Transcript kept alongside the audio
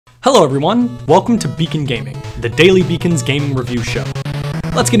Hello everyone, welcome to Beacon Gaming, the Daily Beacon's gaming review show.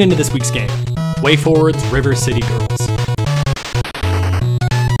 Let's get into this week's game, WarForward's River City Girls.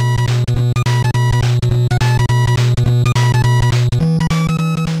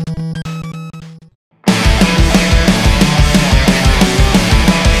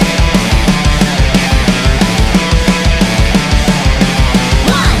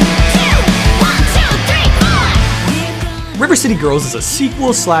 River City Girls is a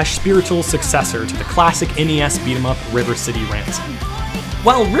sequel/spiritual successor to the classic NES beat-em-up River City Ransom.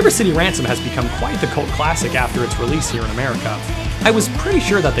 While River City Ransom has become quite the cult classic after its release here in America, I was pretty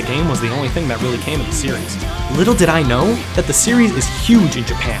sure that the game was the only thing that really came of the series. Little did I know that the series is huge in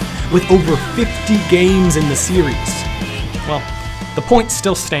Japan, with over 50 games in the series. Well, the point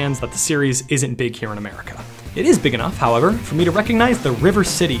still stands that the series isn't big here in America. It is big enough, however, for me to recognize the River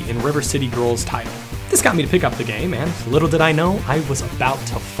City in River City Girls title. This got me to pick up the game, and little did I know, I was about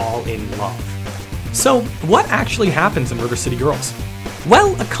to fall in love. So, what actually happens in River City Girls?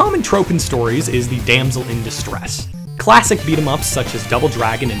 Well, a common trope in stories is the damsel in distress. Classic beat-em-ups such as Double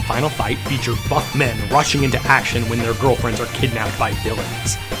Dragon and Final Fight feature buff men rushing into action when their girlfriends are kidnapped by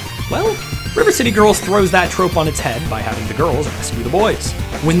villains. Well, River City Girls throws that trope on its head by having the girls rescue the boys.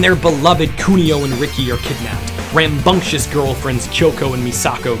 When their beloved Kunio and Riki are kidnapped, rambunctious girlfriends Kyoko and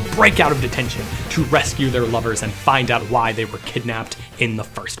Misako break out of detention to rescue their lovers and find out why they were kidnapped in the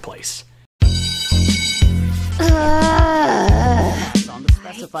first place. I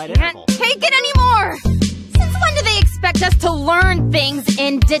can't take it anymore! Since when do they expect us to learn things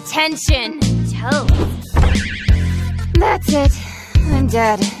in detention? That's it. I'm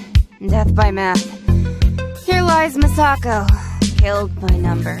dead. Death by math. Here lies Misako, killed by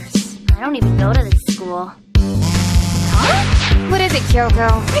numbers. I don't even go to this school. Huh? What is it, Kyoko?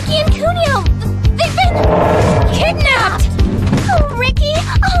 Riki and Kunio! They've been kidnapped! Oh, Riki,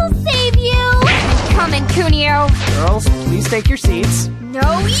 I'll save you! Come in, Kunio! Girls, please take your seats. No,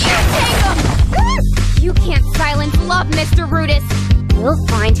 you take them! You can't silence love, Mr. Rudis! We'll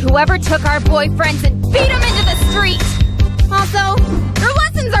find whoever took our boyfriends and beat them into the street! Also, your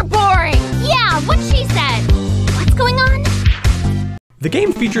lessons are boring! Yeah, what she said! What's going on? The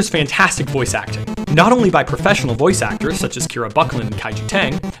game features fantastic voice acting, not only by professional voice actors such as Kira Buckland and Kaiji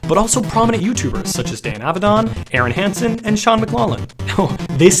Tang, but also prominent YouTubers such as Dan Avedon, Aaron Hansen, and Sean McLaughlin. Oh,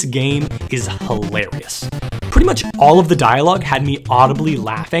 this game is hilarious. Pretty much all of the dialogue had me audibly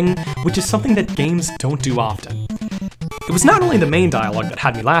laughing, which is something that games don't do often. It was not only the main dialogue that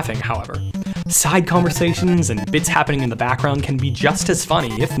had me laughing, however. Side conversations and bits happening in the background can be just as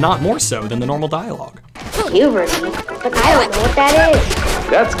funny, if not more so, than the normal dialogue. Puberty? But I don't know what that is.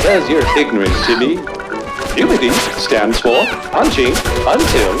 That's because you're ignorant, Timmy. Puberty stands for punching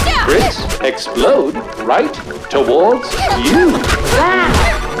until bricks explode right towards you.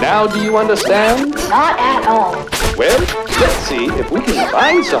 Wow, Now do you understand? not at all. Well, let's see if we can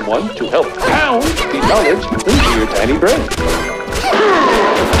find someone to help pound the knowledge into your tiny brain.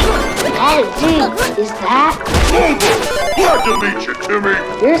 Oh, dude, is that? Glad to meet you, Timmy.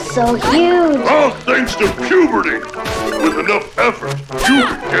 You're so huge. All thanks to puberty. With enough effort, you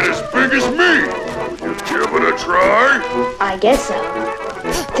can get as big as me. You give it a try? I guess so.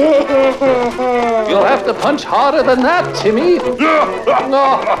 You'll have to punch harder than that, Timmy.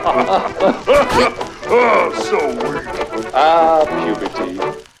 Oh, so weak. Puberty.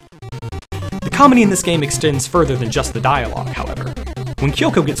 The comedy in this game extends further than just the dialogue, however. When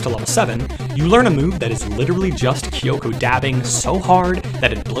Kyoko gets to level 7, you learn a move that is literally just Kyoko dabbing so hard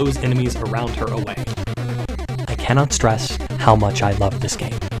that it blows enemies around her away. I cannot stress how much I love this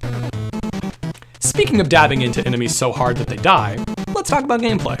game. Speaking of dabbing into enemies so hard that they die, let's talk about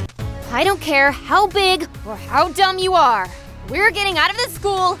gameplay. I don't care how big or how dumb you are. We're getting out of this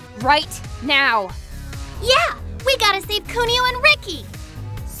school right now. Yeah, we gotta save Kunio and Riki.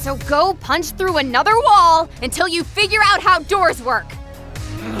 So go punch through another wall until you figure out how doors work.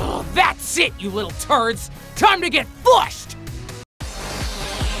 Oh, that's it, you little turds! Time to get flushed!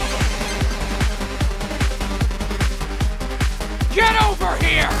 Get over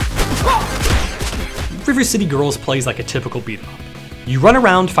here! River City Girls plays like a typical beat-em-up. You run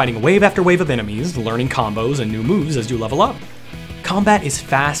around fighting wave after wave of enemies, learning combos and new moves as you level up. Combat is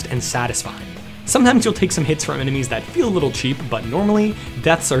fast and satisfying. Sometimes you'll take some hits from enemies that feel a little cheap, but normally,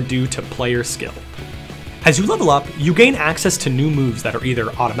 deaths are due to player skill. As you level up, you gain access to new moves that are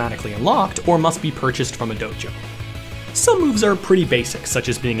either automatically unlocked or must be purchased from a dojo. Some moves are pretty basic, such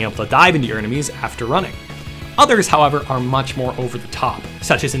as being able to dive into your enemies after running. Others, however, are much more over the top,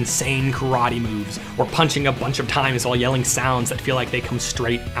 such as insane karate moves, or punching a bunch of times while yelling sounds that feel like they come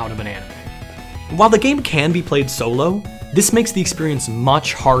straight out of an anime. While the game can be played solo, This makes the experience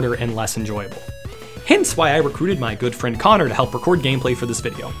much harder and less enjoyable. Hence why I recruited my good friend Connor to help record gameplay for this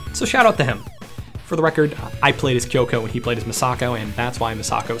video, so shout out to him. For the record, I played as Kyoko and he played as Misako, and that's why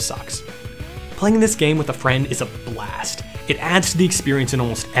Misako sucks. Playing this game with a friend is a blast. It adds to the experience in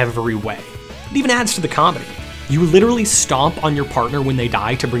almost every way. It even adds to the comedy. You literally stomp on your partner when they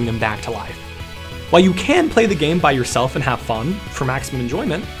die to bring them back to life. While you can play the game by yourself and have fun, for maximum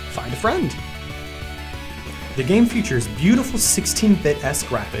enjoyment, find a friend. The game features beautiful 16-bit-esque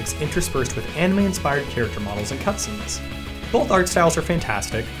graphics interspersed with anime-inspired character models and cutscenes. Both art styles are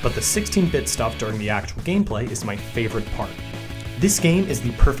fantastic, but the 16-bit stuff during the actual gameplay is my favorite part. This game is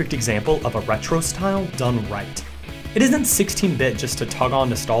the perfect example of a retro style done right. It isn't 16-bit just to tug on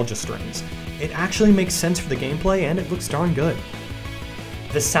nostalgia strings. It actually makes sense for the gameplay and it looks darn good.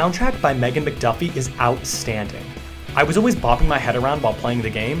 The soundtrack by Megan McDuffie is outstanding. I was always bopping my head around while playing the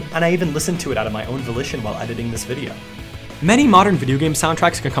game, and I even listened to it out of my own volition while editing this video. Many modern video game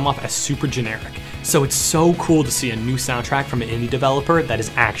soundtracks can come off as super generic, so it's so cool to see a new soundtrack from an indie developer that is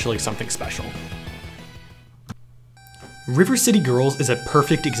actually something special. River City Girls is a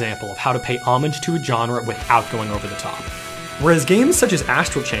perfect example of how to pay homage to a genre without going over the top. Whereas games such as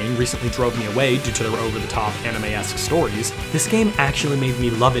Astral Chain recently drove me away due to their over-the-top anime-esque stories, this game actually made me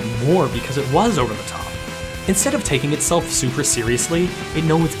love it more because it was over the top. Instead of taking itself super seriously, it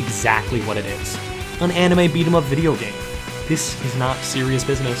knows exactly what it is. An anime beat-em-up video game. This is not serious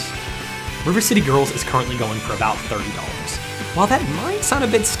business. River City Girls is currently going for about $30. While that might sound a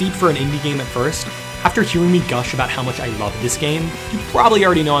bit steep for an indie game at first, after hearing me gush about how much I love this game, you probably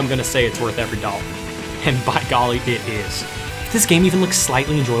already know I'm gonna say it's worth every dollar. And by golly, it is. If this game even looks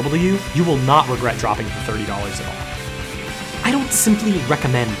slightly enjoyable to you, you will not regret dropping for $30 at all. I don't simply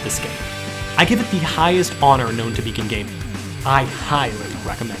recommend this game. I give it the highest honor known to Beacon Gaming. I highly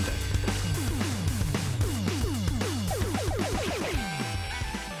recommend it.